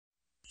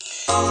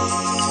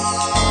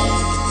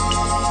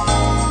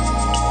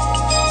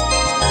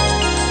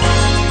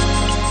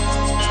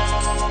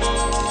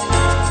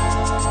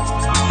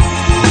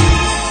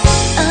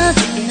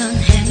아직 넌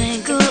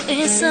헤매고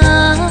있어.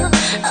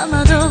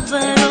 아마도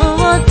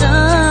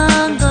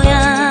외로웠던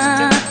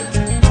거야.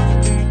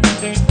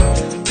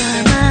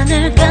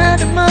 밤하늘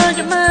가득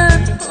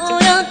멀게만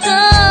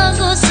보였던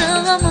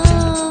곳을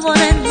너무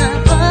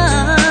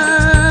원했나봐.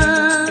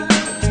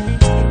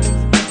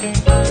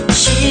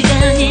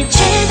 시간이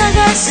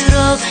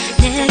지나갈수록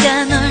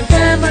내가 널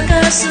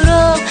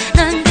닮아갈수록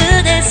난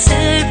그대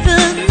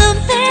슬픈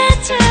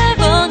눈빛을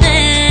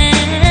보내.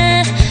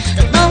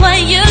 Don't know why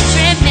you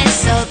treat me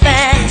so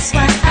bad. That's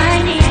what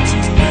I need to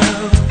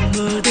know.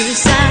 모두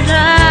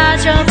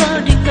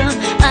사라져버린 건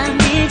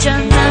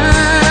아니잖아.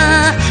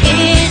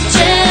 이제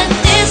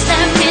this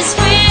time is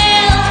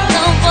real.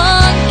 No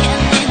one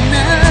can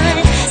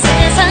deny.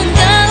 세상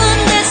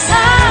가운데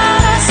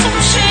살아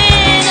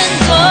숨쉬는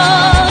곳.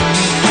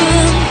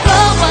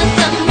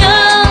 꿈꿔왔다면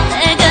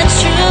내가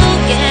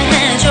주게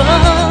해줘.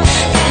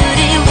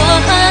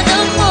 그리워하던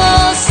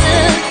모습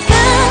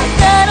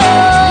그대로.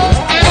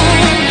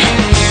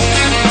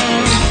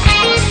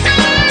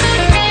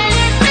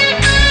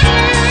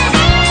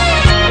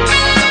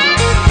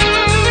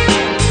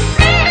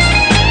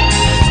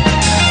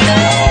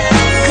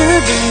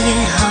 그대의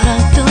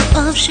허락도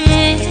없이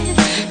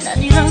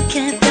난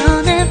이렇게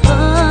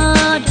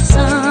변해버렸어.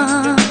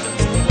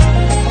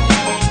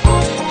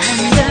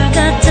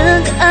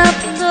 한결같은 그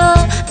아픔도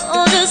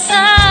모두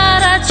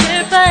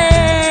사라질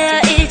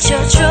바에야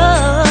잊혀줘.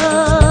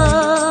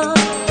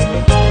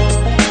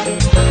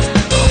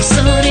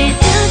 목소리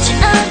듣지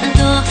않아도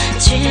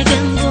지금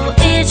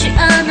보이지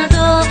않아도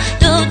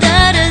또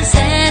다른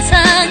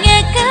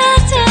세상의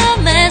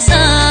끝쯤에서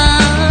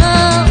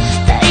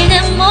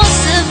따위는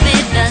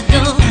모습이라도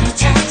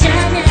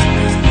찾아낼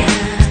거야.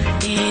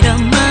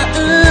 이런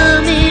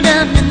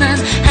마음이라면 난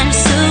할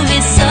수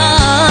있어.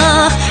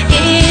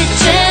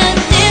 이젠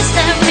this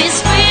time is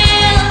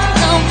real.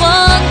 No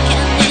one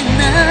can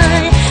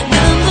deny.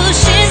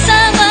 눈부신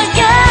사막의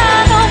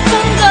높은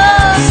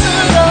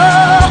곳으로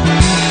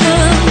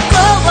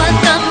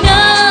꿈꿔왔다면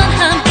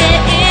함께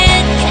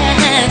있게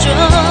해줘.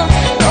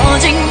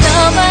 오직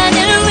너만을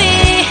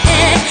위해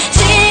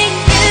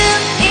지금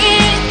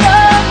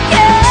이렇게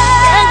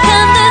약한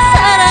듯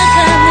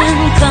살아가는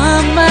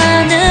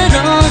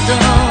것만으로도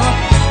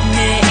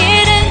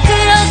내일은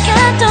그렇게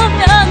또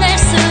변할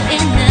수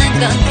있는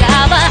건가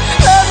봐.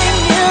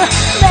 Loving you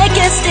like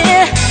it's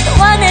still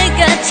너와 내가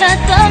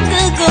찾던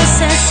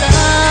그곳에서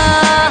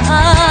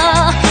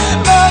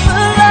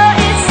머물러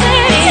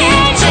있을게.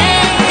 이제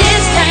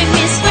this time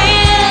is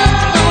real.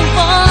 No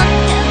one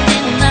can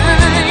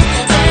deny.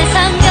 세상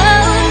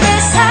가운데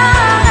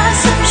살아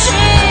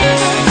숨쉬는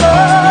곳.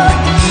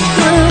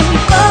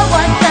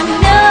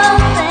 꿈꿔왔다면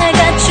내가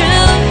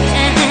주게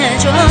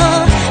해줘.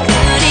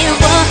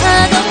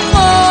 그리워하던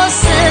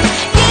모습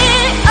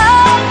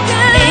기억을.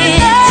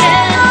 이제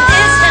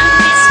this time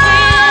is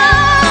real.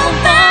 No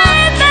one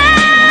can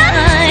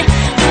deny.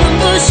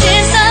 눈부신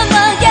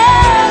사막의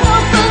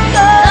높은 곳.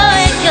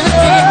 너의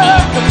곁에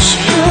있고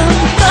싶어.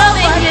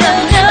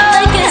 꿈꿔왔다면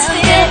내게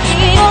still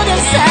모든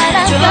사랑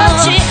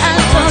걷지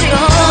않도록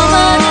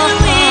너만을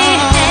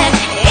위해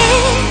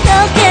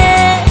이렇게.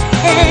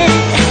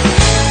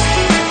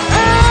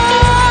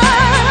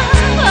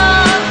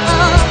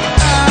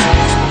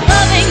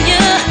 Loving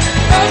you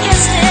like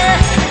it's still.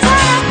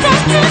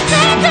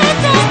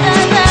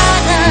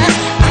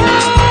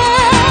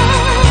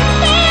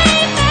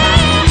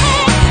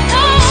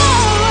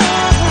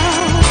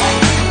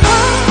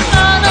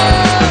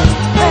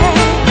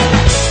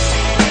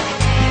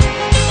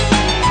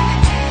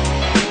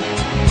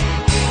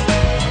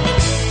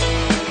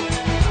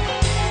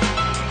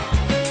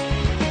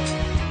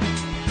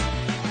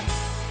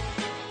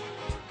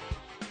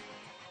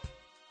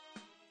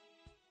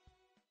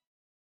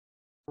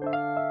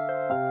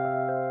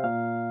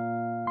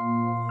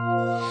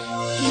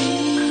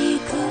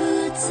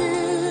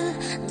 이곳은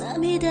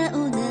涙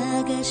を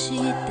流し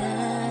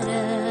따라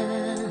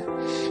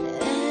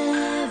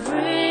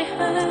Every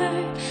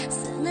hurt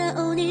素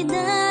直に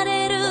な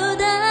れる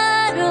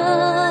だろ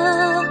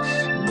う。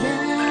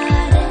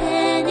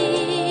誰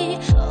に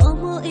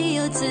思い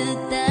を伝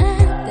え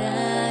た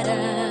ら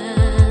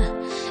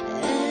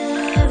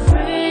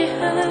Every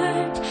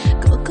hurt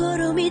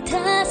心満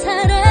た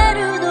され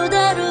るの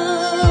だろう。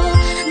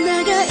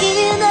長い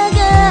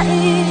長い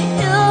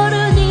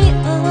夜に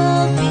怯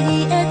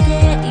えて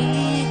い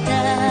た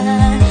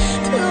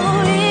遠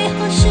い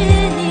星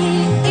に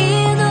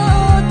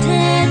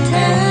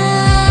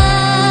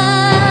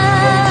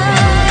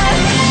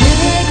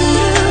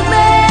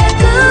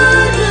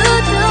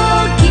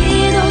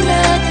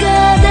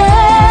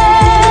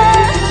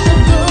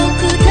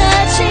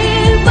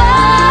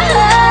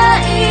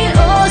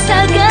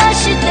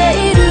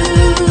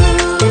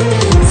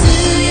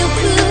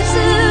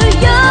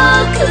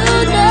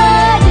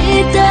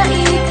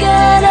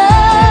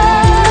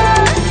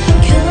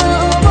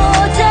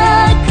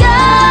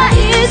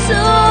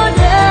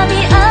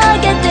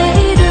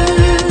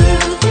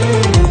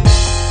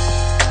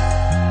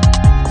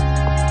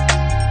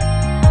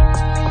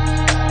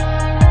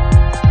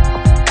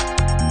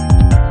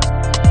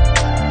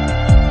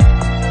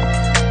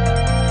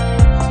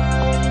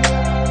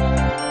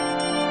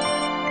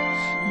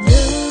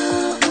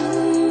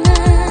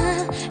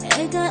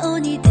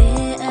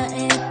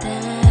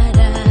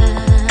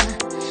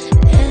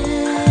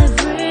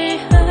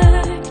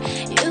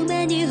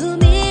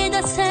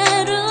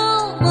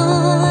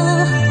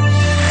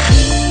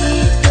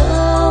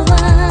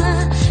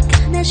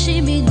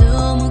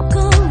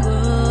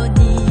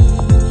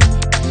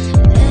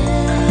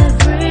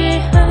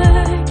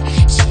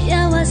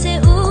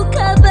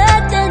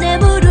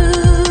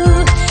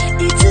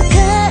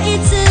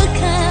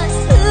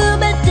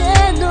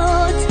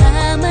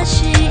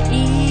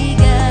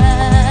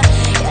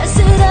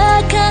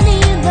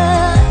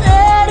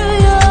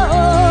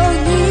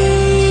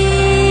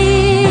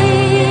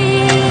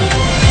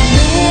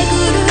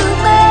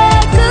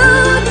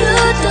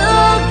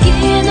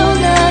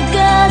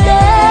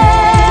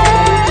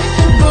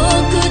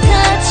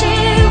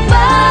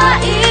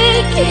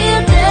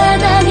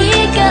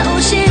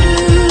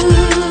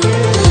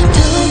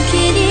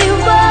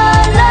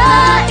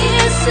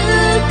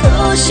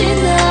少し泣い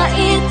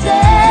て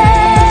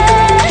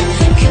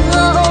今日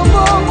も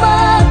ま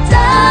た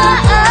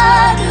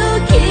歩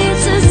き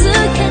続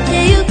けて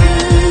ゆく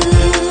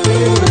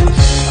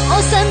幼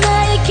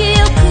い記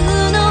憶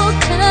の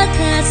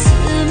片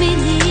隅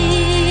に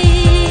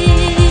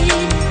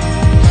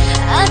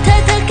暖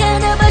か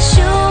な場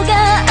所が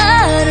あ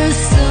る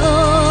So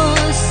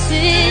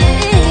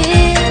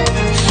sweet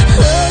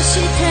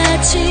星た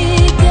ち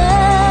が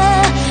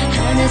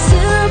話す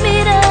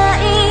未来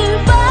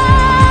は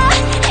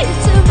い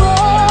つも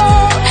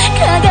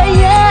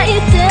輝い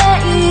て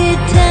い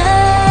た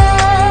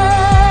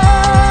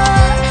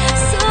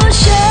So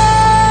shine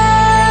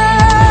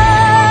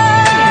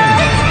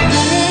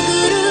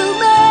巡る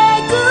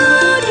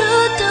巡る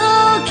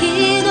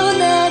時の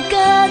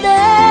中で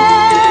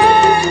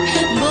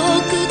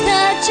僕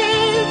たち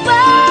は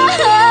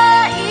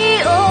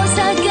愛を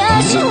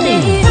探してい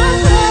る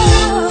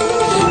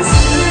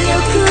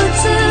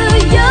強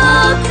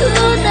く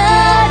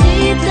なり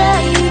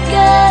たいか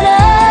ら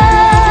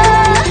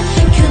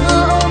今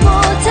日も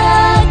高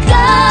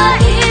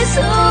い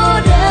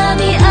空見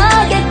上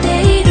げて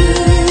いる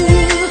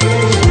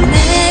巡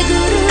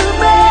る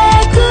巡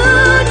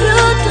る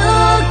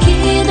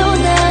時の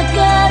中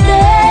で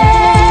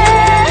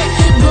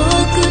僕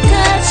た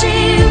ち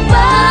は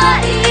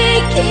生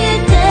き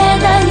て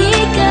何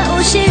かを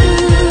知る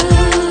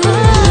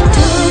時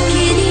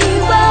に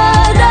笑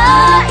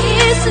い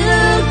少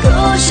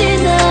し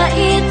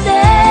泣いて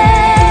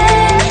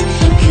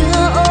今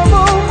日も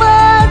ま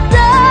た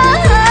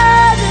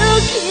歩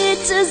き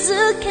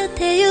続けて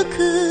ゆく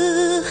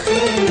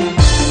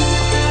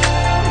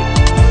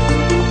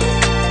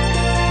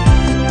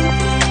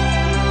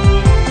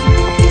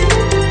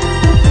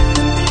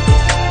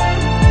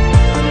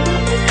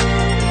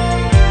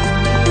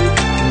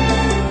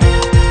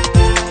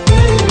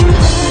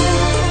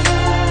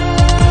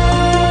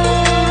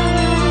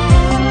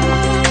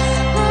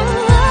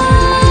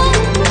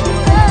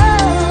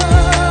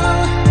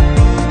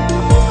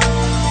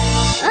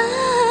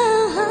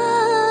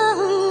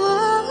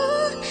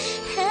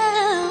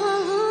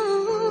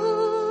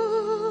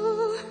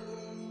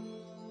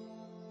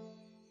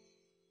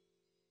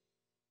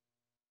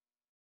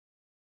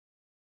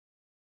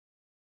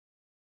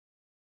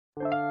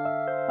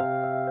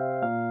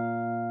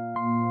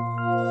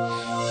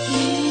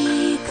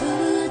いく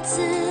つ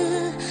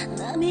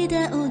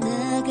涙を流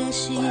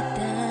した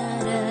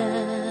ら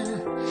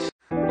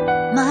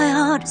My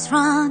heart is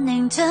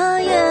running to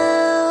you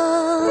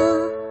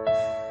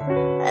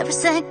Every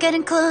second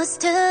getting close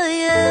to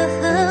you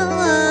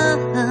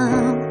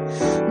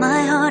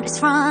My heart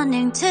is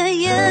running to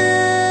you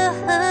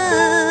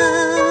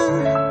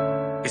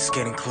It's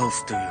getting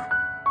close to you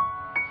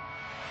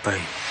Babe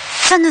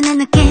첫눈에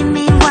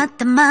느낌이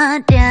왔단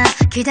말야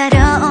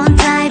기다려온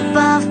type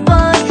of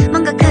boy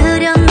뭔가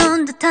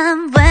그려놓은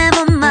듯한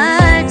외모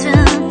말투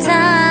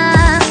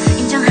다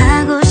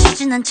인정하고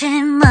싶진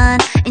않지만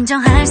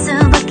인정할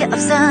수밖에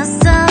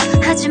없었어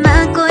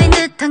하지만 꼬인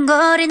듯한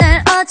거리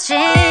날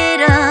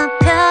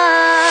어지럽혀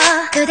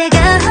그대가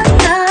한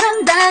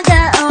걸음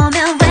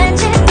다가오면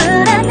왠지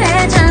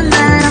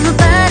불안해졌나 너무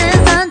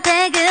빠른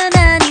선택은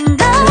아닌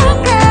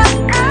걸까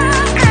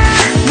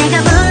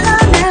내가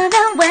물러나면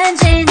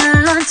왠지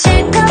널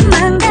놓칠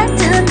것만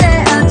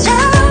같은데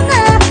어쩌나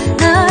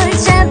널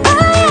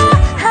잡아야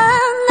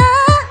하나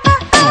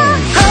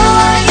Oh,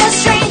 you're a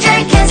stranger,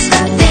 can't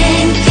stop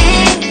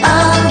thinking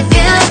of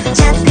you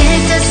잡힐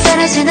듯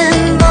사라지는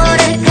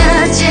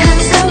모래까지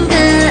항상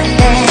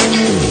그래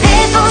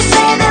People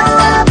say that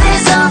love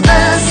is all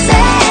the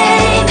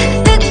same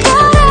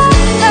느껴라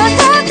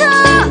너다도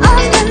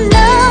없는 너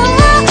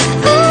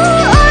Oh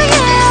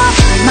yeah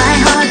My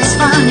heart is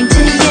running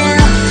to you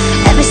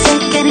Every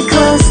second getting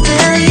close to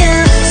you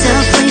So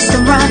please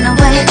don't run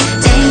away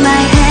Take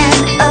my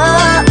hand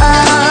Oh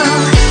oh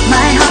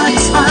My heart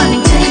is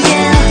running to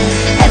you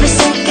Every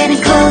second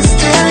getting close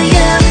to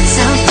you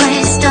So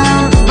please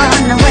don't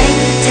run away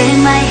Take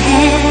my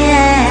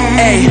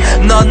hand Ay,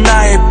 넌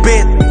나의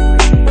빛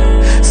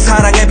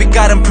사랑의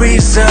빛깔은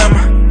prism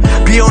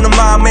비오는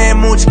마음에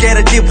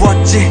무지개를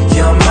띄웠지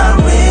You're my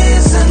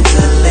reason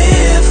to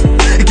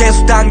live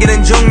계속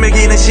당기는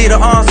중밀기는 싫어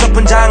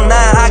어설픈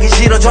장난하기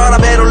싫어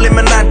전화벨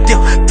울리면 안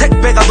뛰어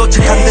택배가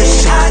도착한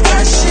듯이 한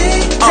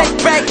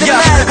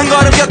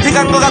걸음 곁에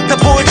간 것 같아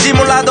보일지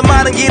몰라도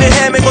많은 길을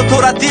헤매고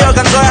돌아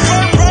뛰어간 거야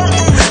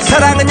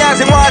사랑은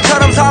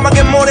야생화처럼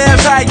사막의 모래알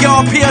사이에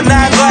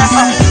피어난 거야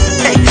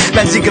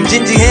난 지금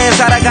진지해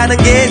살아가는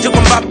게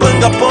조금 바쁜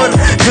것뿐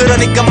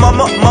그러니까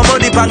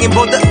머무리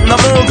방임보듯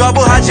너무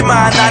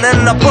거부하지만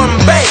나는 너뿐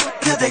babe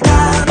그대가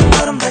한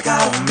걸음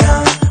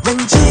다가오면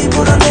왠지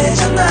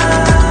불안해졌나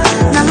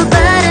너무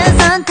빠른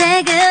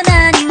선택은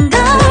아닌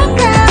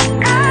걸까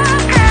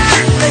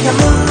내가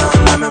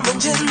물러나면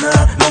왠지 널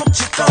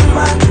놓칠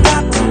것만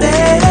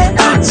같은데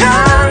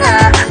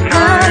어쩌나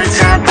널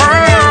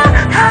잡아야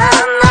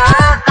하나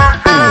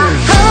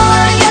Oh,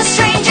 you're a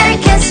stranger,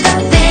 can't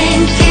stop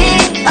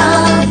thinking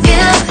of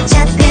you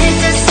잡힐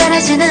듯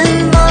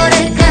사라지는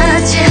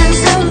모래까지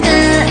항상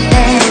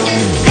그래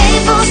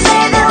People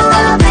say that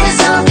love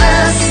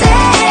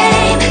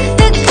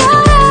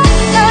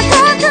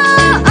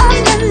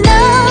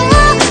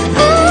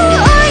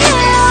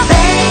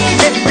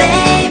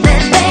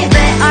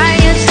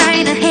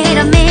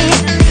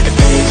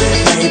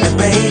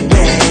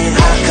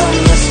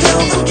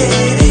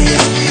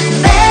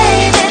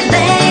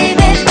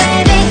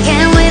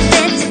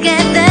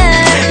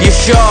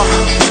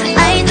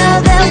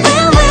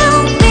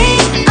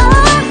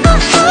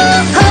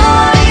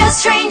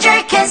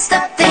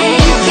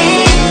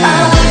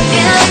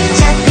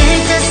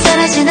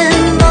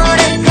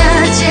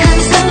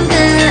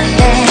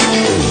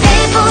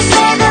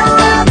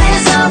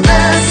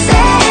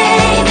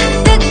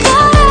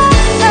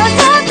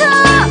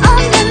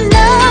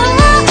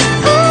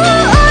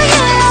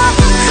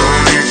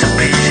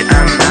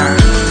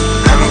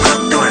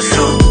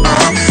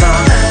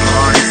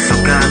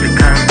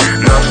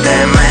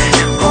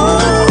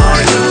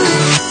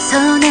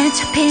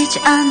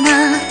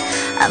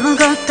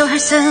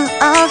수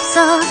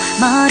없어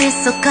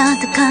머릿속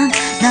가득한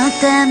너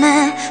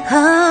때문에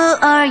Who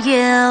are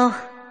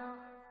you?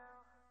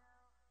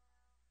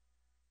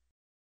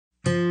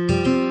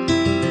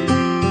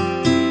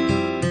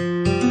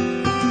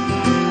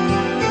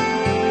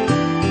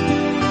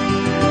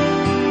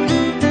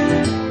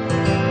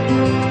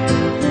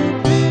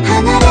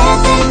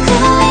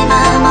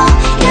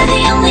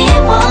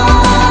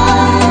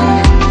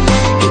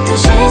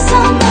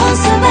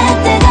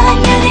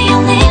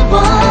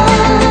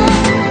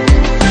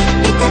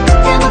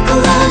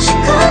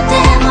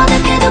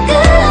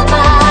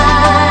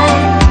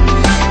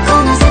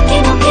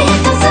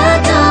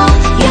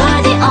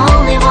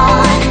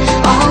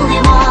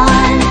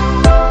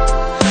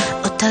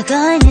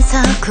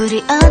 우리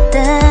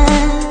어때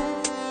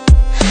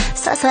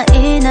些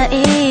細な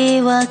言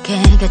い訳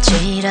が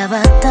散らば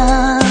っ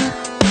た過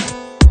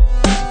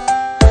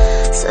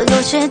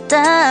ごし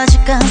た時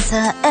間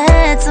さ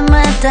え冷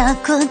た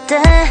くて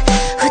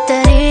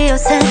二人を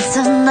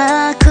切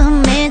なく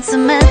見つ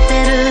めて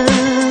る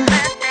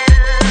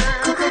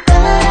ここか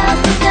ら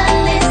二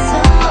人そ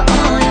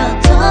うよ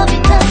飛び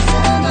立つ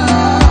の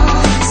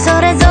そ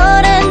れぞ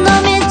れの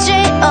道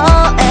を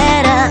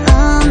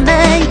選んで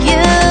ゆ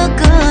く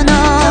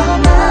の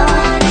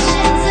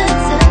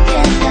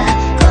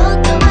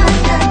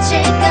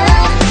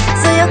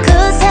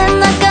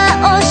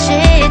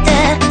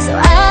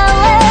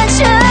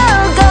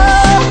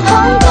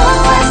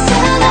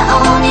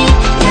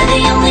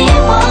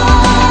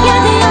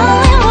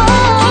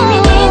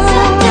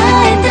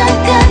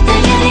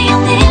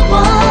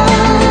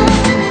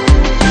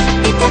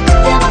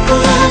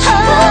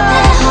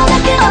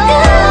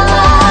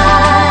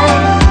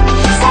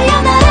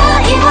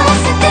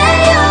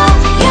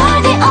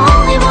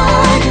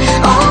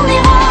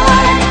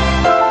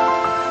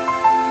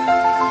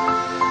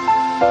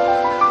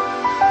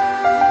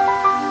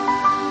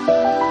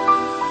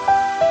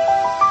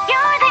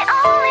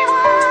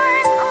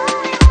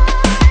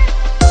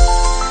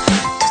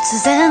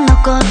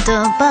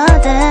言葉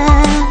で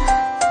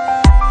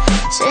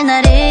シ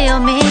ナリオ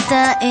み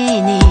た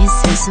いに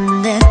進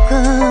んでく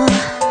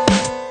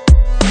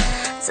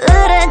ず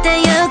れて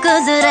ゆ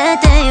くずれ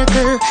てゆ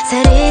く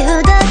セリ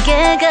フだ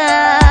け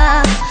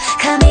が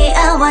噛み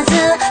合わず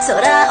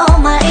空を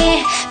舞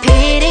いピ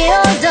リオ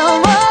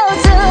ドを